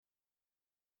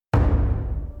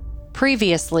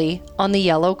Previously on the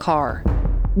yellow car.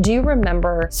 Do you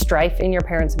remember strife in your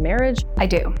parents' marriage? I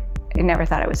do. I never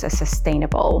thought it was a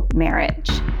sustainable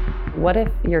marriage. What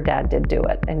if your dad did do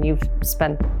it and you've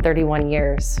spent 31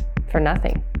 years for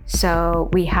nothing?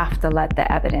 So we have to let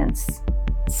the evidence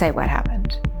say what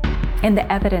happened. And the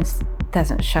evidence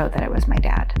doesn't show that it was my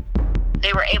dad.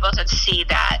 They were able to see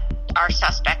that our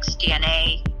suspect's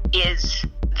DNA is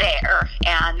there,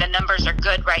 and the numbers are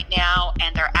good right now,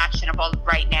 and they're actionable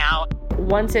right now.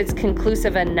 Once it's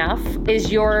conclusive enough,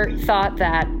 is your thought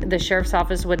that the sheriff's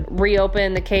office would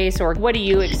reopen the case, or what do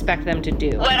you expect them to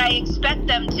do? What I expect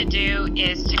them to do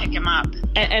is to pick him up.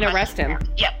 And arrest him?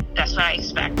 Yep, that's what I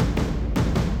expect.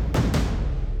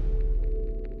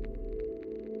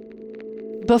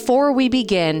 Before we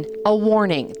begin, a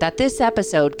warning that this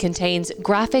episode contains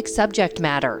graphic subject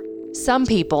matter. Some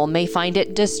people may find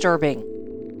it disturbing.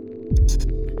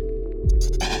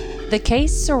 The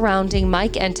case surrounding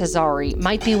Mike Entezari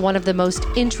might be one of the most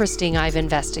interesting I've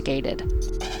investigated.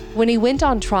 When he went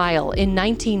on trial in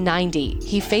 1990,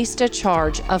 he faced a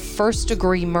charge of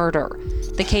first-degree murder.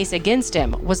 The case against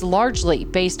him was largely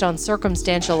based on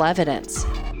circumstantial evidence.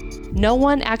 No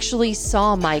one actually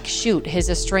saw Mike shoot his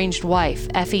estranged wife,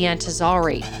 Effie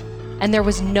Entezari, and there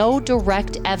was no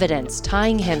direct evidence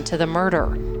tying him to the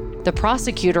murder. The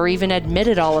prosecutor even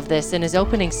admitted all of this in his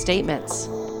opening statements.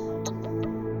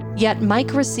 Yet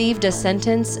Mike received a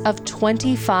sentence of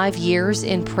 25 years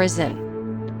in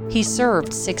prison. He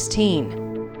served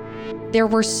 16. There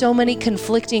were so many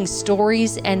conflicting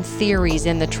stories and theories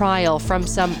in the trial from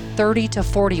some 30 to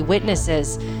 40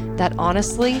 witnesses that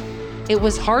honestly, it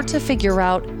was hard to figure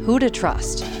out who to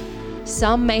trust.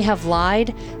 Some may have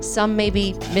lied, some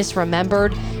maybe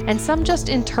misremembered, and some just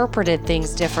interpreted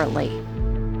things differently.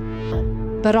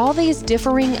 But all these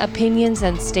differing opinions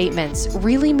and statements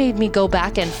really made me go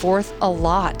back and forth a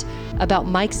lot about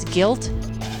Mike's guilt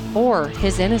or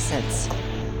his innocence.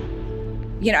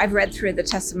 You know, I've read through the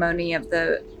testimony of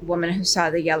the woman who saw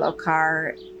the yellow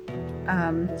car.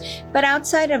 But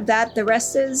outside of that, the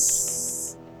rest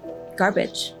is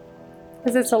garbage.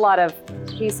 Because it's a lot of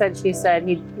he said, she said,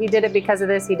 he did it because of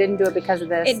this, he didn't do it because of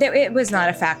this. It was not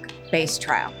a fact-based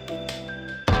trial.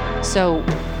 So,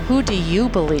 who do you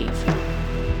believe?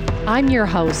 I'm your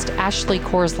host, Ashley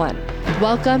Korsland.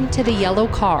 Welcome to The Yellow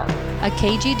Car, a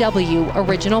KGW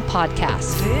original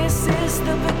podcast. This is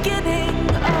the beginning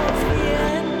of the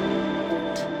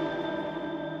end.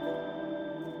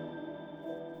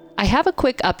 I have a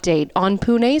quick update on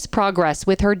Pune's progress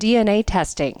with her DNA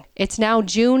testing. It's now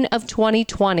June of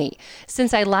 2020.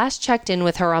 Since I last checked in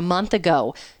with her a month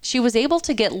ago, she was able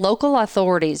to get local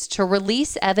authorities to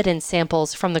release evidence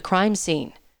samples from the crime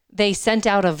scene. They sent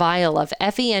out a vial of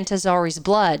Effie Entezari's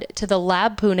blood to the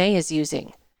lab Pune is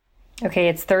using. Okay,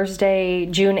 it's Thursday,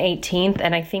 June 18th,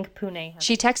 and I think Pune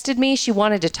She texted me she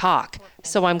wanted to talk,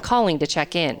 so I'm calling to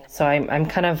check in. So I'm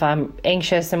kind of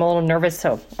anxious, I'm a little nervous,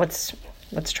 so let's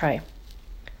try.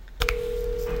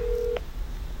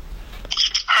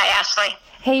 Hi, Ashley.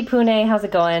 Hey Pune, how's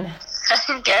it going?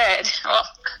 Good. Well,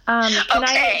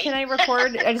 Can I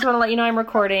record? I just want to let you know I'm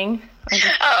recording.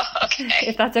 okay.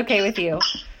 If that's okay with you.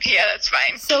 Yeah, that's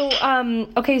fine. So,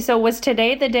 so was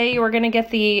today the day you were going to get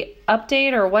the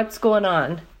update, or what's going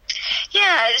on?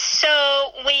 Yeah,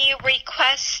 so we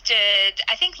requested,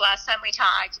 I think last time we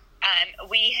talked,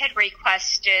 we had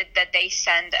requested that they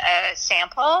send a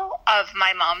sample of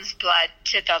my mom's blood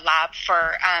to the lab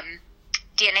for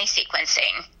DNA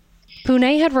sequencing.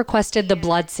 Pune had requested the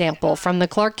blood sample from the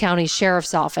Clark County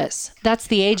Sheriff's Office. That's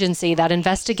the agency that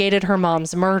investigated her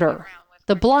mom's murder.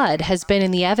 The blood has been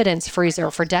in the evidence freezer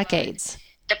for decades.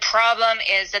 The problem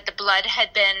is that the blood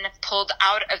had been pulled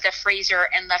out of the freezer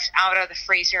and left out of the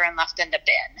freezer and left in the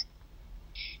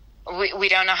bin. We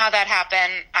don't know how that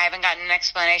happened. I haven't gotten an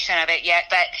explanation of it yet,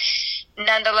 but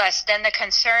nonetheless, then the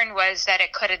concern was that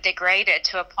it could have degraded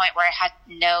to a point where it had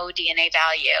no DNA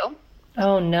value.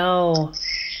 Oh, no.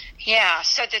 Yeah,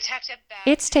 so Detective...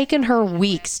 It's taken her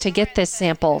weeks to get this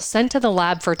sample sent to the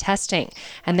lab for testing,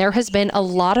 and there has been a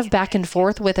lot of back and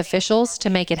forth with officials to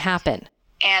make it happen.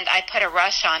 And I put a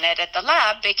rush on it at the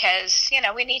lab because,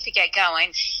 we need to get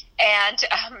going. And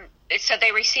so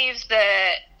they received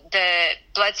the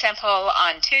blood sample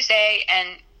on Tuesday, and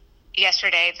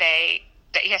yesterday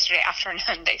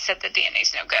afternoon they said the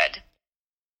DNA's no good.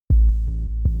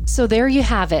 So there you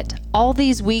have it. All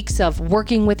these weeks of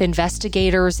working with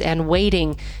investigators and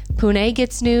waiting, Pune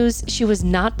gets news she was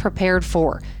not prepared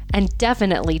for and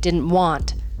definitely didn't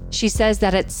want. She says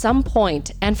that at some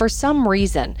point, and for some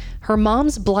reason, her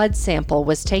mom's blood sample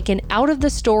was taken out of the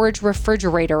storage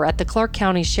refrigerator at the Clark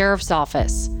County Sheriff's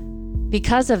Office.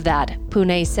 Because of that,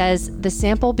 Pune says the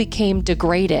sample became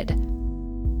degraded.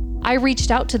 I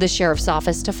reached out to the sheriff's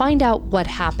office to find out what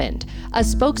happened. A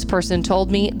spokesperson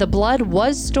told me the blood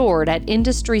was stored at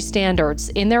industry standards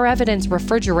in their evidence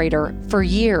refrigerator for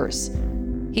years.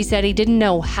 He said he didn't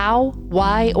know how,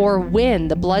 why, or when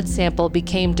the blood sample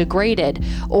became degraded,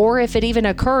 or if it even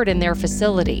occurred in their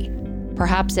facility.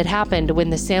 Perhaps it happened when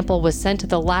the sample was sent to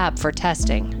the lab for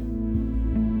testing.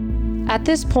 At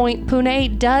this point,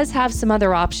 Pune does have some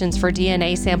other options for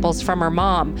DNA samples from her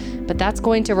mom, but that's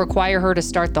going to require her to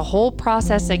start the whole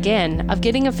process again of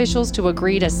getting officials to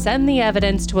agree to send the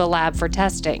evidence to a lab for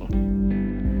testing.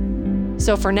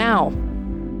 So for now,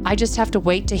 I just have to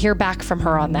wait to hear back from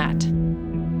her on that.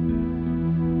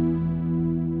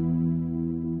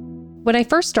 When I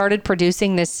first started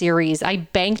producing this series, I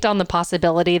banked on the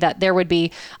possibility that there would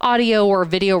be audio or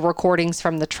video recordings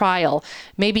from the trial,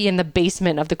 maybe in the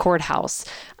basement of the courthouse.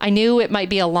 I knew it might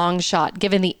be a long shot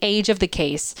given the age of the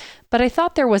case, but I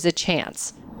thought there was a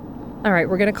chance. All right,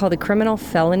 we're going to call the Criminal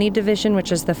Felony Division,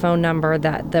 which is the phone number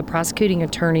that the prosecuting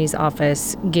attorney's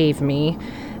office gave me.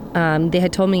 They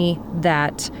had told me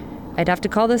that I'd have to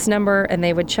call this number and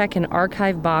they would check an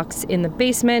archive box in the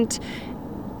basement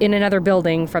in another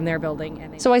building from their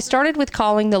building. So I started with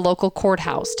calling the local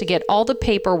courthouse to get all the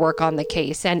paperwork on the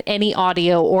case and any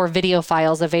audio or video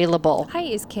files available. Hi,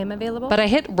 is Kim available? But I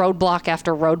hit roadblock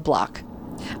after roadblock.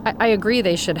 I agree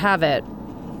they should have it.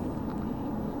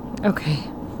 Okay.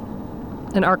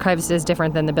 And archives is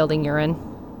different than the building you're in.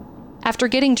 After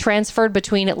getting transferred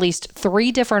between at least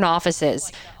 3 different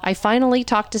offices, I finally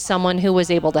talked to someone who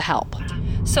was able to help.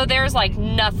 So there's like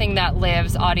nothing that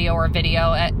lives, audio or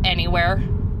video, anywhere?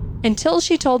 Until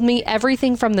she told me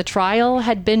everything from the trial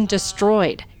had been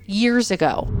destroyed years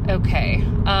ago. Okay.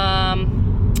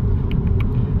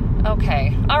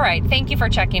 Okay. All right. Thank you for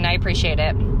checking. I appreciate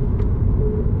it.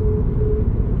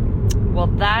 Well,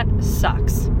 that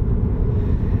sucks.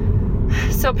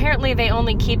 So apparently they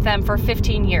only keep them for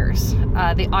 15 years,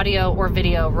 the audio or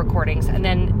video recordings, and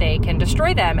then they can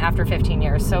destroy them after 15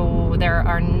 years. So there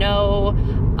are no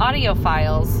audio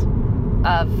files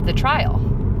of the trial,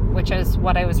 which is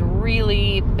what I was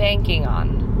really banking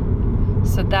on.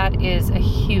 So that is a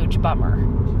huge bummer.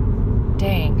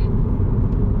 Dang.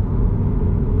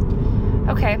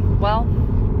 Okay, well,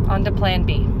 on to plan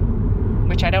B,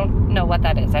 which I don't know what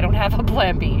that is. I don't have a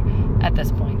plan B at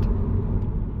this point.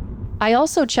 I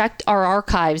also checked our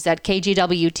archives at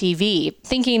KGW TV,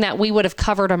 thinking that we would have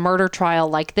covered a murder trial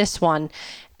like this one,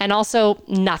 and also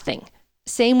nothing.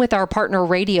 Same with our partner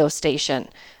radio station.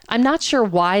 I'm not sure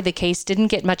why the case didn't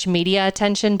get much media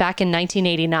attention back in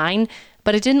 1989,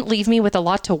 but it didn't leave me with a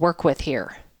lot to work with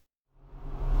here.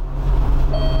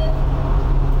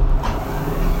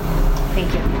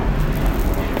 Thank you.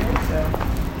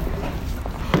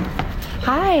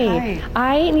 Hi.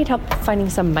 I need help finding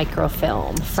some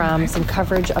microfilm from some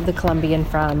coverage of the Columbian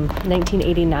from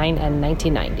 1989 and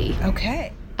 1990.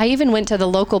 Okay. I even went to the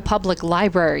local public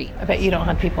library. I bet you don't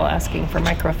have people asking for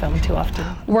microfilm too often.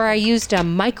 Where I used a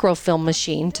microfilm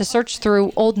machine to search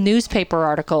through old newspaper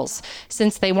articles,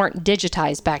 since they weren't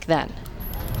digitized back then.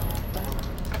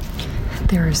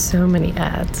 There are so many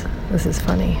ads. This is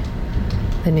funny.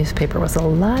 The newspaper was a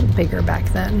lot bigger back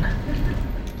then.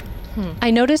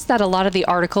 I noticed that a lot of the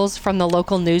articles from the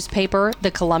local newspaper, the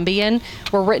Columbian,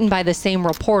 were written by the same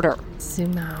reporter.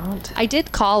 Zoom out. I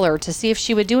did call her to see if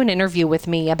she would do an interview with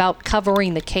me about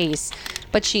covering the case,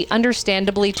 but she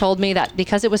understandably told me that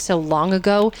because it was so long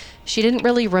ago, she didn't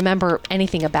really remember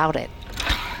anything about it.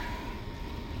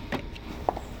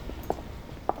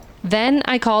 Then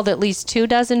I called at least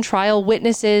 24 trial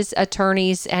witnesses,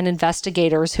 attorneys, and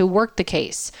investigators who worked the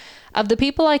case. Of the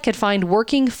people I could find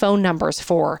working phone numbers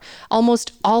for,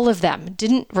 almost all of them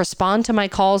didn't respond to my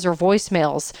calls or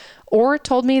voicemails, or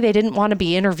told me they didn't want to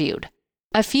be interviewed.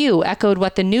 A few echoed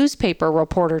what the newspaper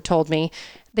reporter told me.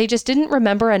 They just didn't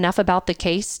remember enough about the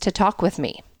case to talk with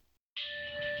me.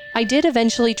 I did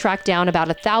eventually track down about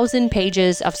 1,000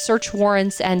 pages of search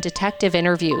warrants and detective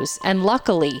interviews, and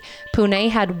luckily, Pune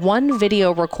had one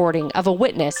video recording of a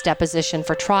witness deposition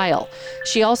for trial.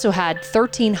 She also had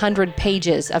 1,300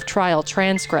 pages of trial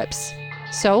transcripts.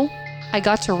 So, I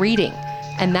got to reading,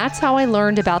 and that's how I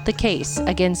learned about the case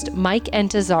against Mike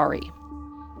Ntozari.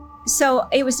 So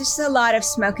it was just a lot of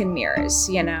smoke and mirrors,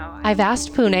 you know. I've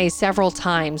asked Pune several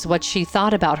times what she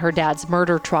thought about her dad's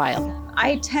murder trial.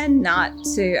 I tend not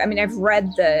to, I've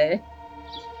read the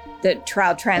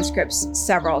trial transcripts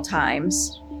several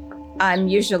times. I'm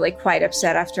usually quite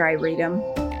upset after I read them.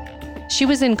 She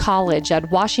was in college at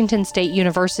Washington State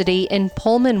University in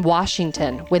Pullman,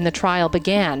 Washington, when the trial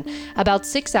began, about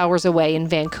 6 hours away in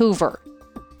Vancouver.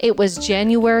 It was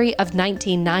January of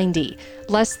 1990,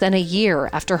 less than a year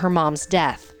after her mom's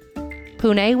death.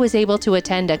 Pune was able to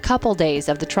attend a couple days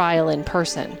of the trial in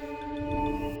person.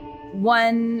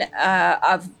 One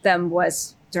of them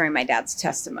was during my dad's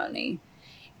testimony.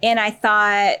 And I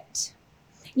thought,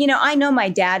 I know my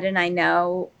dad, and I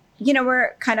know,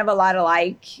 we're kind of a lot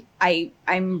alike.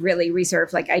 I'm really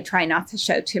reserved. Like, I try not to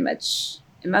show too much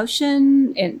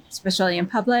emotion, and especially in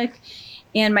public.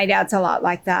 And my dad's a lot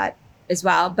like that as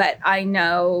well. But I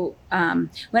know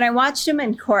when I watched him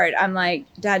in court, I'm like,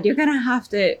 Dad, you're going to have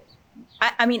to.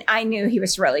 I knew he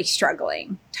was really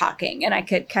struggling talking, and I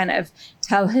could kind of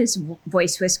tell his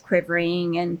voice was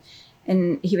quivering,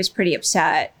 and he was pretty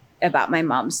upset about my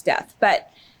mom's death. But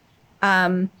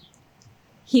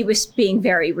he was being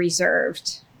very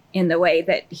reserved in the way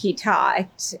that he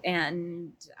talked.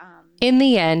 And in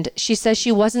the end, she says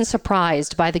she wasn't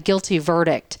surprised by the guilty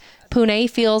verdict. Pune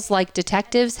feels like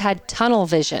detectives had tunnel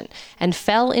vision and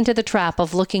fell into the trap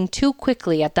of looking too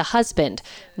quickly at the husband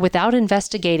without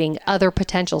investigating other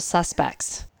potential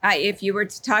suspects. If you were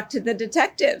to talk to the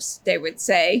detectives, they would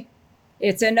say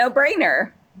it's a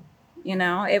no-brainer.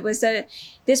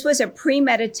 This was a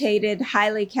premeditated,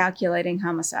 highly calculating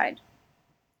homicide.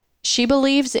 She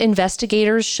believes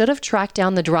investigators should have tracked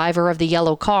down the driver of the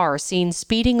yellow car seen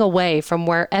speeding away from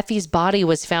where Effie's body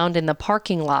was found in the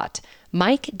parking lot.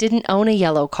 Mike didn't own a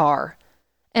yellow car.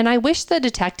 And I wish the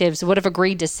detectives would have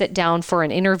agreed to sit down for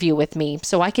an interview with me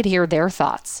so I could hear their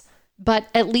thoughts. But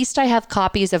at least I have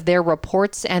copies of their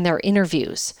reports and their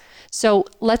interviews. So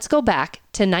let's go back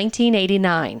to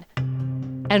 1989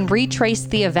 and retrace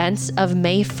the events of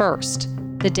May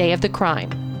 1st, the day of the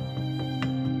crime.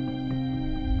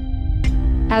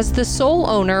 As the sole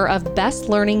owner of Best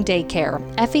Learning Daycare,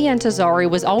 Effie Antazari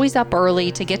was always up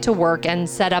early to get to work and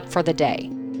set up for the day.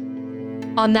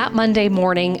 On that Monday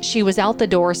morning, she was out the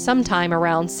door sometime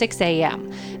around 6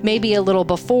 a.m., maybe a little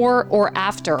before or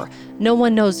after. No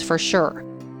one knows for sure.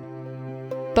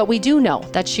 But we do know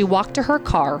that she walked to her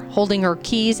car holding her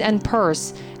keys and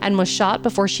purse and was shot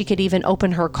before she could even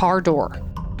open her car door.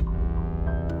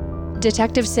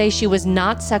 Detectives say she was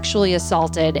not sexually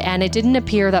assaulted, and it didn't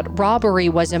appear that robbery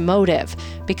was a motive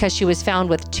because she was found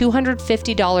with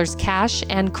 $250 cash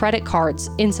and credit cards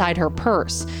inside her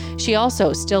purse. She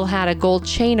also still had a gold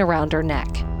chain around her neck.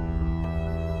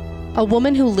 A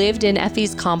woman who lived in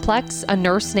Effie's complex, a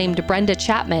nurse named Brenda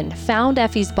Chapman, found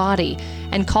Effie's body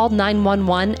and called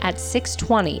 911 at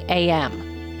 6:20 a.m.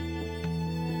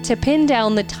 To pin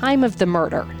down the time of the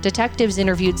murder, detectives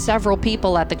interviewed several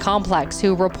people at the complex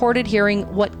who reported hearing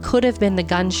what could have been the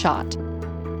gunshot.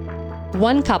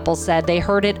 One couple said they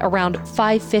heard it around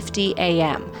 5:50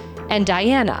 a.m., and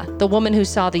Diana, the woman who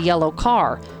saw the yellow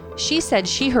car, she said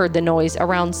she heard the noise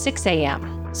around 6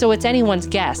 a.m., so it's anyone's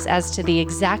guess as to the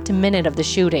exact minute of the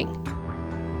shooting.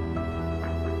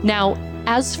 Now,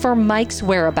 as for Mike's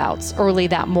whereabouts early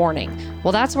that morning,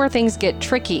 well, that's where things get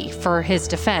tricky for his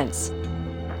defense.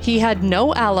 He had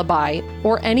no alibi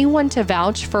or anyone to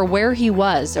vouch for where he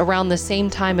was around the same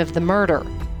time of the murder.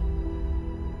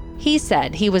 He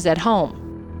said he was at home.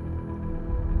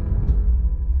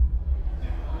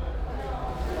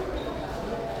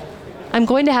 I'm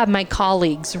going to have my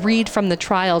colleagues read from the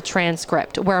trial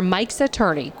transcript where Mike's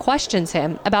attorney questions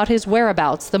him about his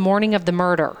whereabouts the morning of the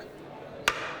murder.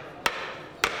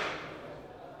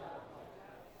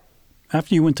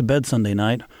 After you went to bed Sunday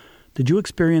night, did you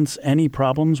experience any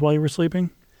problems while you were sleeping?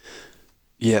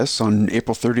 Yes, on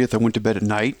April 30th, I went to bed at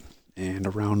night, and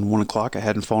around 1 o'clock, I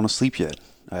hadn't fallen asleep yet.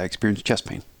 I experienced chest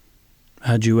pain.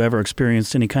 Had you ever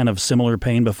experienced any kind of similar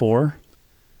pain before?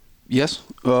 Yes,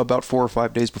 about 4 or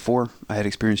 5 days before, I had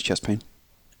experienced chest pain.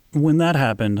 When that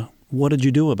happened, what did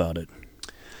you do about it?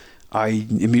 I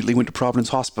immediately went to Providence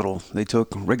Hospital. They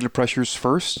took regular pressures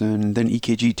first, and then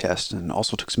EKG tests, and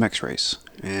also took some x-rays,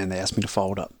 and they asked me to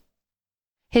follow it up.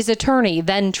 His attorney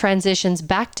then transitions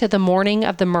back to the morning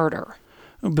of the murder.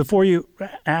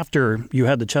 After you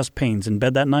had the chest pains in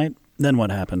bed that night, then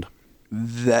what happened?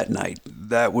 That night,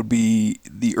 that would be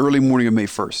the early morning of May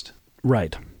 1st.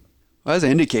 Right. As I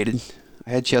indicated, I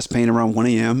had chest pain around 1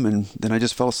 a.m., and then I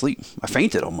just fell asleep. I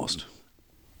fainted almost.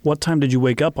 What time did you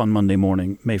wake up on Monday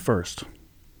morning, May 1st?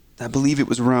 I believe it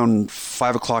was around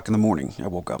 5 o'clock in the morning I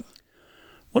woke up.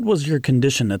 What was your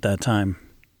condition at that time?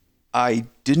 I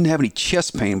didn't have any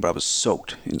chest pain, but I was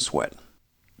soaked in sweat.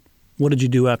 What did you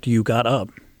do after you got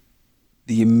up?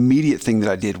 The immediate thing that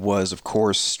I did was, of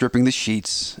course, stripping the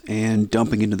sheets and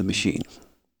dumping into the machine.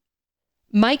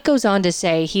 Mike goes on to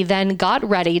say he then got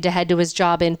ready to head to his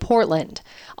job in Portland.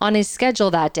 On his schedule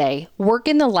that day, work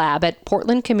in the lab at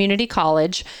Portland Community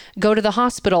College, go to the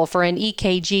hospital for an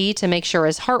EKG to make sure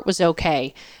his heart was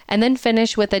okay, and then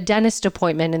finish with a dentist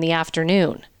appointment in the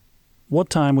afternoon. What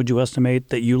time would you estimate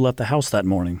that you left the house that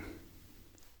morning?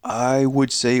 I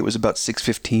would say it was about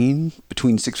 6:15,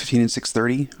 between 6:15 and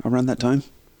 6:30, around that time.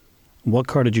 What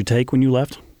car did you take when you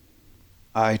left?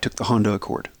 I took the Honda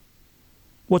Accord.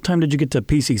 What time did you get to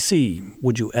PCC,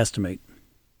 would you estimate?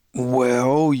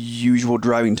 Well, usual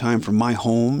driving time from my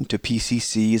home to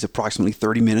PCC is approximately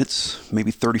 30 minutes,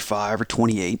 maybe 35 or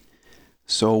 28.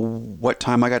 So what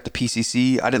time I got to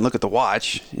PCC, I didn't look at the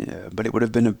watch, but it would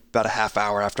have been about a half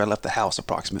hour after I left the house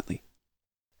approximately.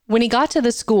 When he got to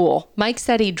the school, Mike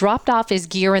said he dropped off his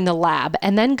gear in the lab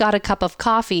and then got a cup of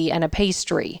coffee and a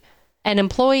pastry. An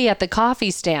employee at the coffee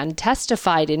stand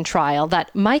testified in trial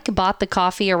that Mike bought the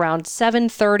coffee around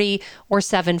 7:30 or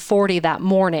 7:40 that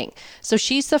morning, so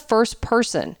she's the first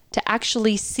person to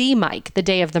actually see Mike the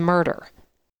day of the murder.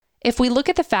 If we look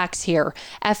at the facts here,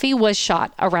 Effie was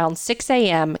shot around 6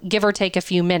 a.m., give or take a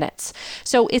few minutes,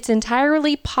 so it's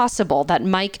entirely possible that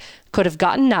Mike could have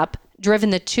gotten up,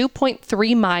 driven the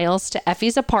 2.3 miles to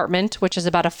Effie's apartment, which is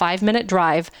about a 5-minute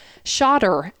drive, shot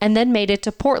her, and then made it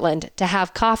to Portland to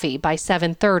have coffee by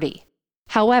 7:30.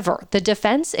 However, the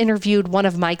defense interviewed one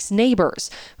of Mike's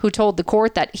neighbors, who told the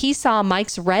court that he saw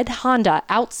Mike's red Honda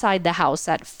outside the house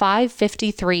at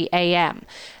 5:53 a.m.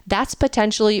 That's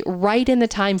potentially right in the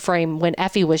time frame when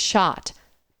Effie was shot.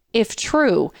 If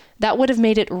true, that would have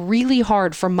made it really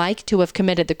hard for Mike to have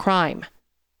committed the crime.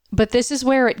 But this is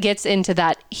where it gets into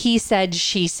that he said,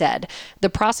 she said. The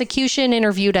prosecution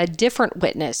interviewed a different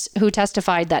witness who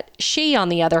testified that she, on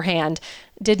the other hand,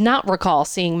 did not recall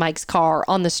seeing Mike's car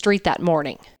on the street that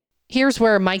morning. Here's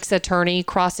where Mike's attorney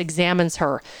cross-examines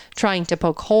her, trying to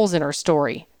poke holes in her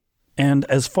story. And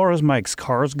as far as Mike's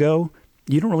cars go,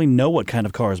 you don't really know what kind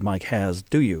of cars Mike has,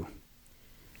 do you?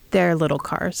 They're little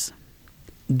cars.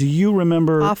 Do you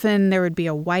remember... Often there would be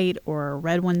a white or a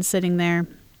red one sitting there.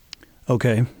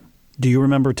 Okay. Do you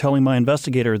remember telling my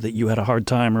investigator that you had a hard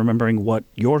time remembering what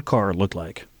your car looked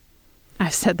like?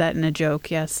 I've said that in a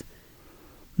joke, yes.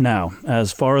 Now,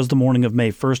 as far as the morning of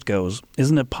May 1st goes,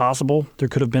 isn't it possible there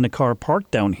could have been a car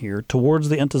parked down here towards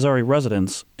the Intezari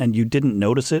residence and you didn't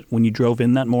notice it when you drove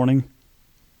in that morning?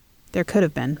 There could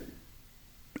have been.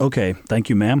 Okay, thank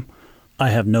you, ma'am. I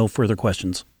have no further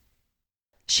questions.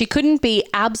 She couldn't be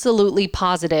absolutely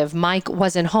positive Mike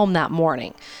wasn't home that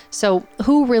morning, so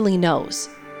who really knows?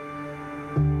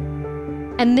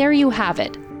 And there you have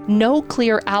it. No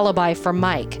clear alibi for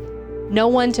Mike. No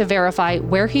one to verify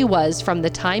where he was from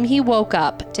the time he woke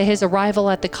up to his arrival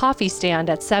at the coffee stand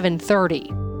at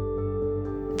 7:30.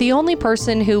 The only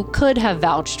person who could have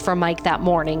vouched for Mike that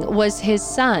morning was his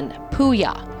son,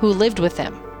 Puya, who lived with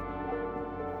him.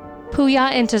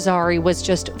 Puya Intezari was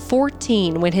just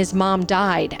 14 when his mom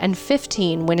died and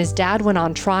 15 when his dad went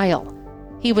on trial.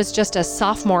 He was just a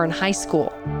sophomore in high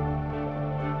school.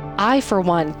 I, for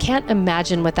one, can't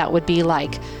imagine what that would be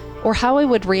like, or how I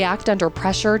would react under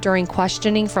pressure during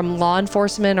questioning from law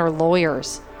enforcement or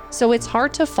lawyers. So it's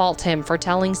hard to fault him for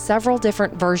telling several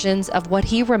different versions of what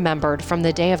he remembered from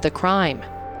the day of the crime.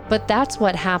 But that's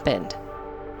what happened.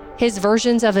 His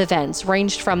versions of events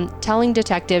ranged from telling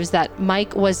detectives that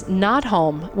Mike was not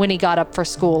home when he got up for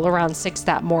school around 6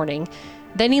 that morning.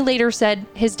 Then he later said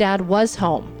his dad was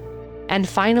home. And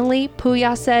finally,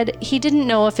 Puya said he didn't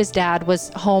know if his dad was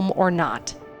home or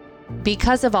not.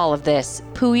 Because of all of this,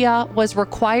 Puya was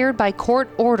required by court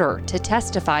order to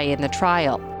testify in the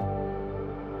trial.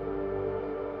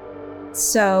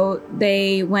 So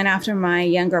they went after my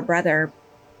younger brother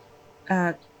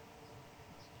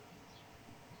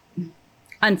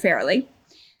unfairly.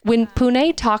 When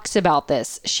Pune talks about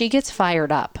this, she gets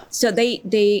fired up. So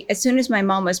they as soon as my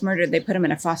mom was murdered, they put him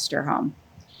in a foster home.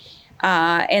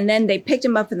 And then they picked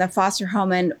him up in the foster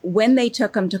home. And when they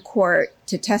took him to court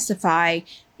to testify,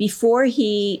 before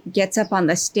he gets up on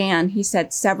the stand, he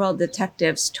said several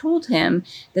detectives told him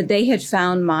that they had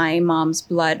found my mom's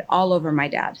blood all over my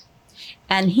dad.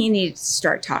 And he needed to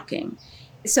start talking.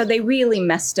 So they really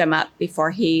messed him up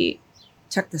before he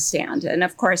took the stand. And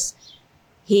of course,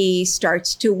 he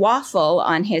starts to waffle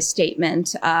on his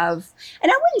statement of,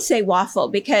 and I wouldn't say waffle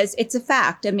because it's a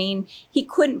fact. I mean, he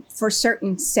couldn't for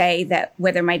certain say that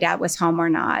whether my dad was home or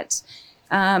not.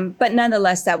 But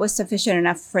nonetheless, that was sufficient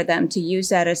enough for them to use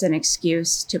that as an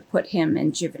excuse to put him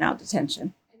in juvenile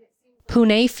detention.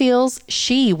 Pune feels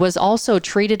she was also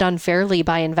treated unfairly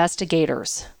by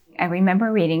investigators. I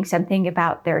remember reading something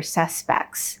about their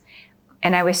suspects,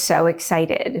 and I was so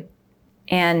excited.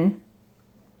 And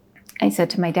I said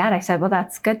to my dad, I said, well,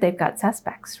 that's good. They've got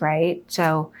suspects, right?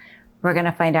 So we're going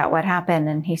to find out what happened.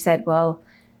 And he said, well,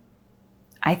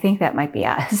 I think that might be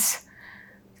us.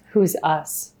 Who's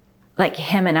us? Like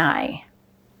him and I.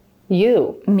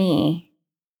 You. Me.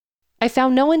 I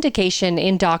found no indication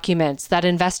in documents that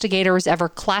investigators ever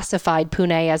classified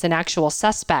Pune as an actual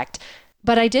suspect,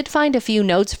 but I did find a few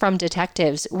notes from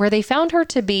detectives where they found her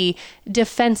to be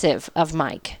defensive of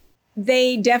Mike.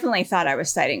 They definitely thought I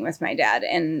was siding with my dad,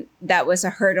 and that was a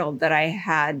hurdle that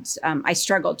I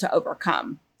struggled to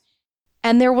overcome.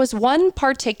 And there was one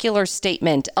particular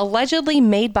statement allegedly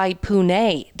made by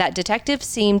Pune that detectives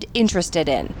seemed interested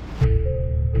in.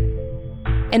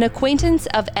 An acquaintance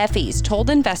of Effie's told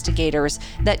investigators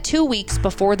that 2 weeks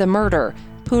before the murder,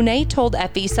 Pune told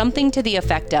Effie something to the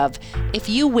effect of, if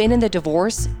you win in the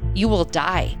divorce, you will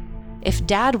die. If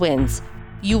Dad wins,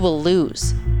 you will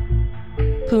lose.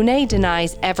 Pune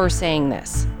denies ever saying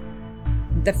this.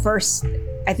 The first,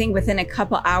 I think within a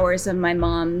couple hours of my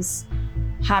mom's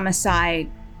homicide,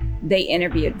 they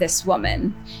interviewed this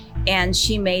woman, and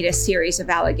she made a series of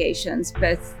allegations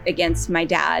both against my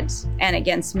dad and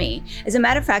against me. As a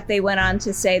matter of fact, they went on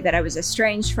to say that I was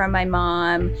estranged from my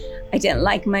mom. I didn't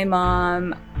like my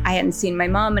mom. I hadn't seen my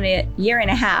mom in a year and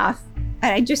a half,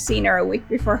 and I'd just seen her a week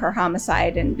before her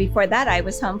homicide. And before that, I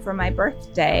was home for my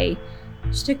birthday.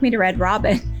 She took me to Red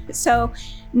Robin. So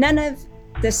none of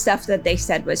the stuff that they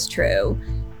said was true,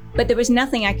 but there was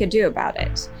nothing I could do about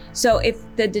it. So if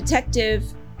the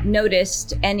detective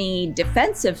noticed any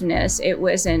defensiveness, it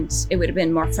would have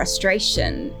been more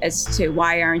frustration as to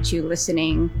why aren't you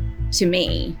listening to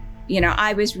me? You know,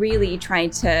 I was really trying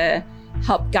to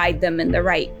help guide them in the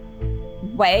right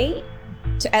way,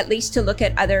 to at least to look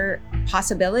at other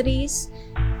possibilities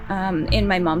in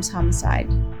my mom's homicide.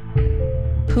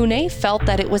 Pune felt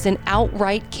that it was an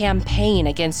outright campaign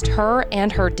against her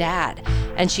and her dad,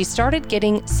 and she started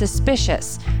getting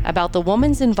suspicious about the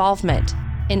woman's involvement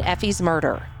in Effie's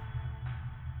murder.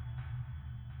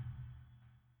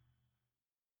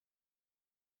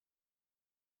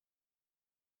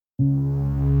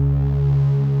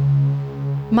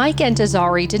 Mike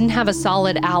Entezari didn't have a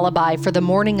solid alibi for the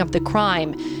morning of the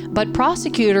crime, but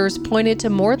prosecutors pointed to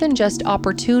more than just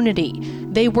opportunity.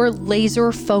 They were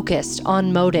laser focused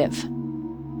on motive.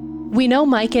 We know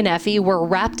Mike and Effie were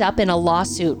wrapped up in a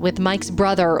lawsuit with Mike's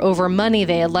brother over money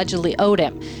they allegedly owed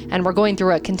him, and were going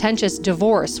through a contentious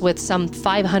divorce with some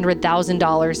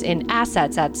 $500,000 in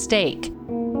assets at stake.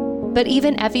 But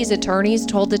even Effie's attorneys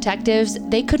told detectives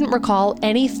they couldn't recall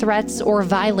any threats or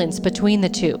violence between the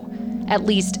two. At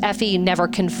least Effie never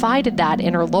confided that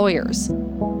in her lawyers.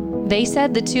 They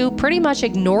said the two pretty much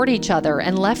ignored each other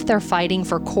and left their fighting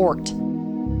for court.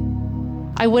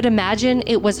 I would imagine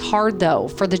it was hard, though,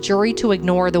 for the jury to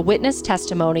ignore the witness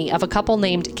testimony of a couple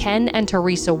named Ken and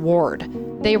Teresa Ward.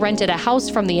 They rented a house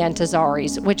from the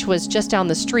Entezaris, which was just down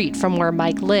the street from where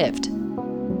Mike lived.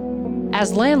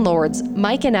 As landlords,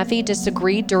 Mike and Effie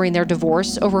disagreed during their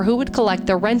divorce over who would collect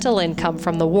the rental income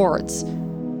from the Wards.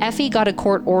 Effie got a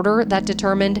court order that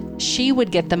determined she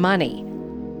would get the money.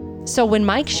 So when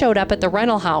Mike showed up at the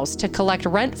rental house to collect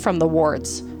rent from the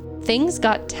Wards, things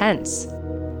got tense.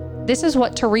 This is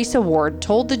what Teresa Ward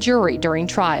told the jury during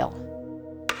trial.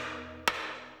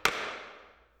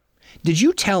 Did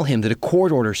you tell him that a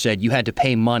court order said you had to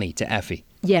pay money to Effie?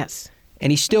 Yes.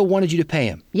 And he still wanted you to pay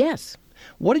him? Yes.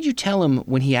 What did you tell him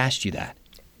when he asked you that?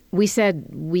 We said,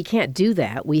 we can't do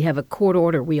that. We have a court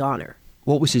order we honor.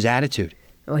 What was his attitude?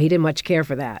 Oh, he didn't much care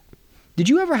for that. Did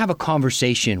you ever have a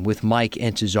conversation with Mike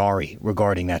Entezari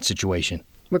regarding that situation?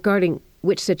 Regarding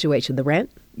which situation, the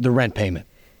rent? The rent payment.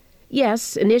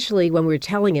 Yes, initially when we were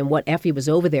telling him what Effie was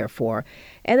over there for,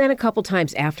 and then a couple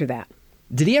times after that.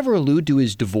 Did he ever allude to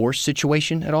his divorce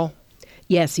situation at all?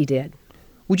 Yes, he did.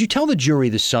 Would you tell the jury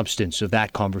the substance of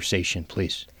that conversation,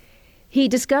 please? He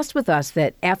discussed with us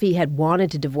that Effie had wanted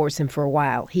to divorce him for a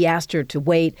while. He asked her to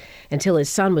wait until his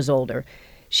son was older.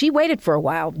 She waited for a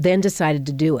while, then decided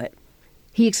to do it.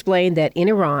 He explained that in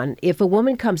Iran, if a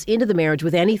woman comes into the marriage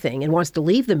with anything and wants to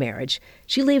leave the marriage,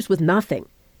 she leaves with nothing,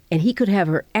 and he could have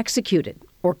her executed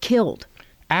or killed.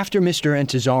 After Mr.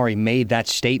 Entezari made that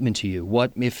statement to you,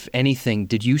 what, if anything,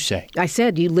 did you say? I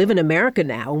said, you live in America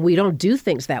now, and we don't do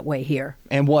things that way here.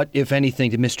 And what, if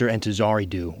anything, did Mr. Entezari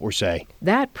do or say?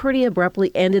 That pretty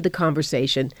abruptly ended the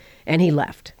conversation, and he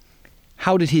left.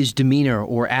 How did his demeanor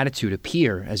or attitude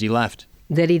appear as he left?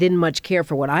 That he didn't much care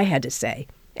for what I had to say,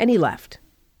 and he left.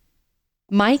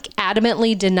 Mike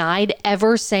adamantly denied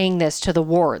ever saying this to the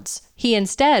Wards. He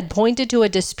instead pointed to a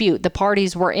dispute the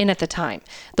parties were in at the time.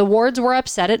 The Wards were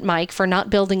upset at Mike for not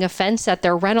building a fence at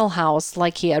their rental house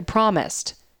like he had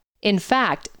promised. In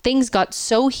fact, things got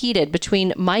so heated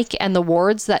between Mike and the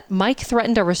Wards that Mike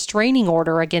threatened a restraining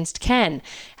order against Ken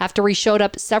after he showed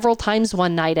up several times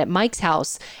one night at Mike's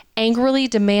house, angrily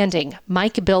demanding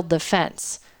Mike build the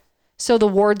fence. So the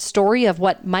Ward story of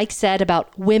what Mike said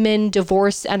about women,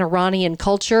 divorce, and Iranian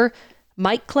culture,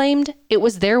 Mike claimed it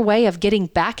was their way of getting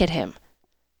back at him.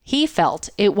 He felt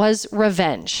it was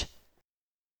revenge.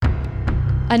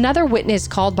 Another witness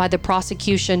called by the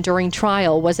prosecution during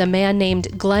trial was a man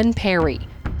named Glenn Perry.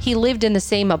 He lived in the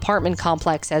same apartment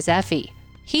complex as Effie.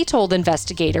 He told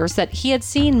investigators that he had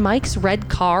seen Mike's red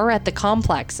car at the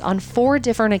complex on 4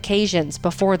 different occasions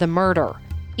before the murder.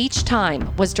 Each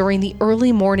time was during the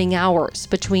early morning hours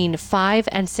between 5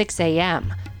 and 6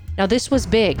 a.m. Now, this was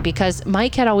big because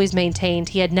Mike had always maintained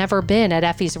he had never been at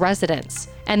Effie's residence,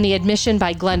 and the admission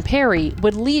by Glenn Perry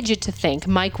would lead you to think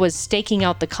Mike was staking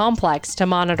out the complex to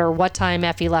monitor what time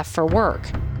Effie left for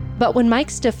work. But when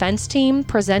Mike's defense team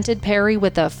presented Perry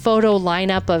with a photo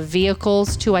lineup of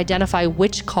vehicles to identify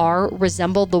which car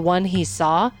resembled the one he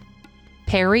saw,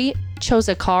 Perry chose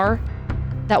a car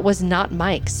that was not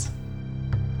Mike's.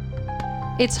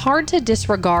 It's hard to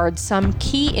disregard some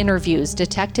key interviews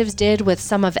detectives did with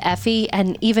some of Effie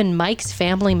and even Mike's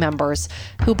family members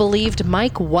who believed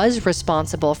Mike was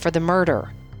responsible for the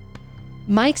murder.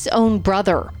 Mike's own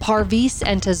brother, Parviz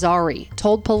Entazari,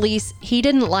 told police he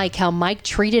didn't like how Mike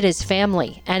treated his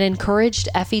family and encouraged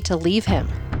Effie to leave him.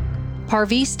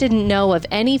 Parviz didn't know of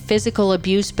any physical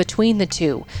abuse between the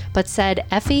two, but said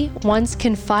Effie once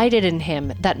confided in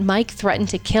him that Mike threatened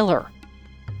to kill her.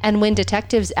 And when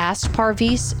detectives asked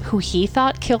Parviz who he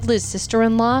thought killed his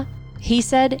sister-in-law, he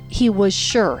said he was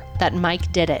sure that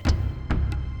Mike did it.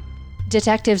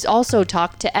 Detectives also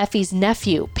talked to Effie's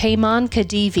nephew, Peyman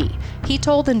Khedivi. He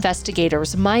told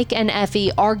investigators Mike and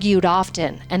Effie argued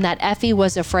often and that Effie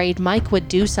was afraid Mike would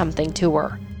do something to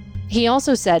her. He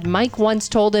also said Mike once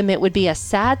told him it would be a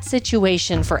sad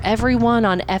situation for everyone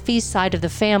on Effie's side of the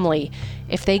family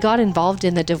if they got involved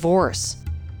in the divorce.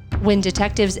 When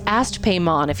detectives asked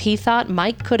Peyman if he thought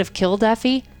Mike could have killed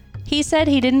Effie, he said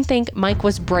he didn't think Mike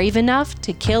was brave enough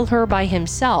to kill her by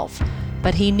himself,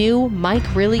 but he knew Mike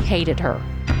really hated her.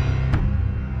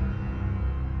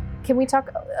 Can we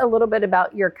talk a little bit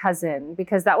about your cousin?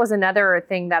 Because that was another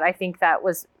thing that I think that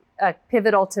was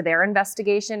pivotal to their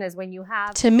investigation is when you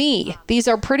have... To me, these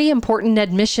are pretty important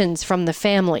admissions from the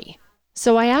family.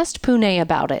 So I asked Pune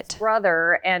about it.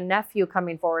 Brother and nephew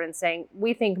coming forward and saying,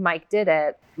 we think Mike did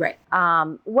it. Right.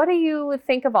 What do you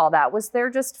think of all that? Was there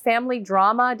just family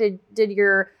drama? Did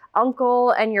your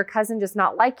uncle and your cousin just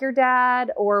not like your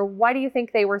dad? Or why do you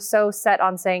think they were so set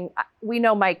on saying, we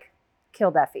know Mike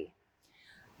killed Effie?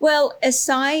 Well,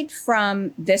 aside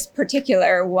from this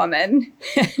particular woman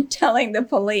telling the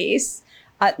police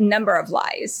a number of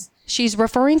lies. She's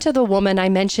referring to the woman I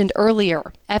mentioned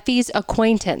earlier, Effie's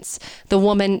acquaintance, the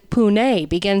woman Pune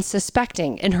began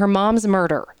suspecting in her mom's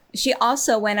murder. She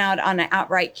also went out on an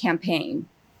outright campaign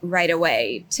right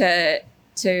away to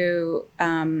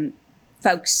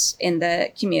folks in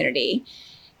the community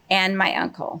and my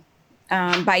uncle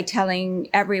by telling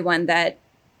everyone that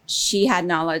she had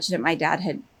knowledge that my dad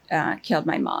had killed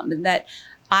my mom, and that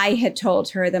I had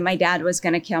told her that my dad was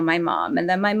going to kill my mom, and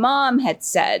then my mom had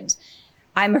said,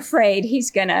 I'm afraid he's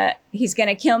gonna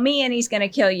kill me and he's gonna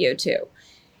kill you too.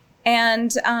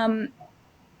 And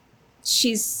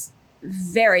she's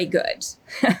very good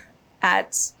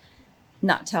at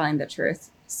not telling the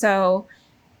truth. So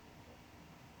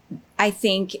I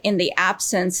think in the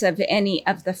absence of any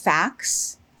of the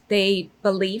facts, they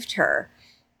believed her.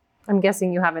 I'm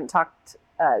guessing you haven't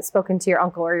spoken to your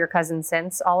uncle or your cousin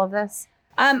since all of this?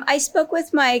 I spoke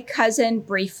with my cousin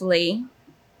briefly,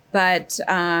 but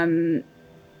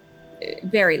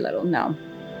very little, no.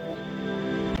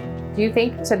 Do you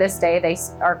think to this day they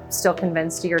are still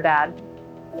convinced your dad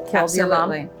killed your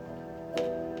mom?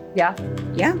 Yeah?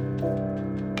 Yeah.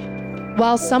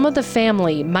 While some of the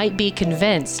family might be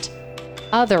convinced,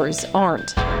 others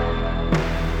aren't.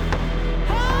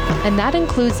 And that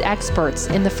includes experts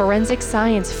in the forensic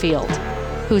science field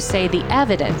who say the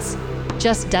evidence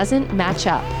just doesn't match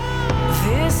up.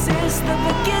 This is the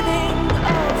beginning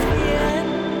of the end.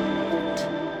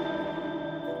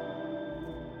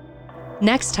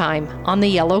 Next time on The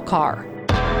Yellow Car.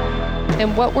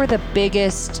 And what were the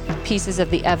biggest pieces of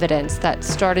the evidence that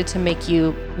started to make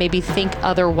you maybe think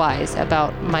otherwise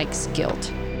about Mike's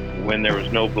guilt? When there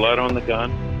was no blood on the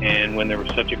gun and when there was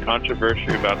such a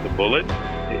controversy about the bullet,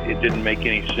 it didn't make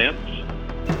any sense.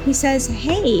 He says,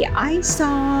 hey, I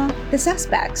saw the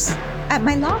suspects at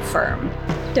my law firm.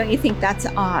 Don't you think that's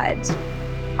odd?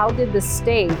 How did the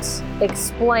state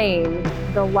explain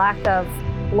the lack of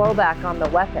blowback on the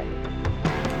weapon?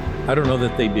 I don't know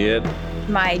that they did.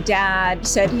 My dad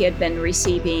said he had been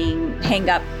receiving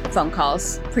hang-up phone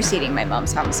calls preceding my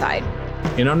mom's homicide.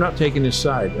 And I'm not taking his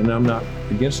side, and I'm not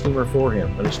against him or for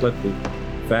him. I just let the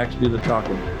facts do the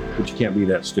talking, but you can't be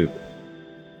that stupid.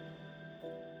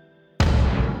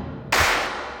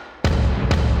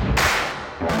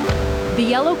 The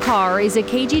Yellow Car is a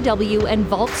KGW and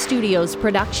Vault Studios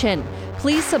production.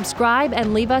 Please subscribe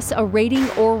and leave us a rating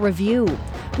or review.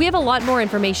 We have a lot more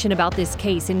information about this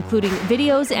case, including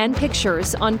videos and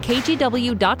pictures on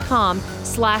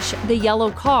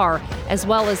kgw.com/theyellowcar, as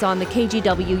well as on the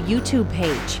KGW YouTube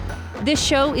page. This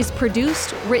show is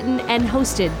produced, written, and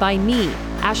hosted by me,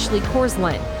 Ashley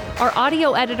Korslund. Our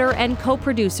audio editor and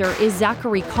co-producer is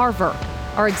Zachary Carver.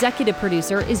 Our executive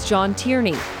producer is John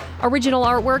Tierney. Original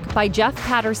artwork by Jeff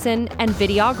Patterson and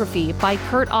videography by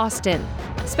Kurt Austin.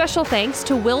 Special thanks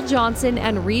to Will Johnson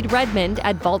and Reed Redmond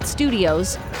at Vault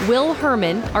Studios, Will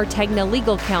Herman, our Tegna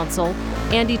legal counsel,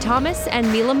 Andy Thomas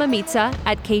and Mila Mamitsa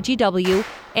at KGW,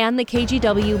 and the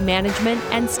KGW management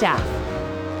and staff.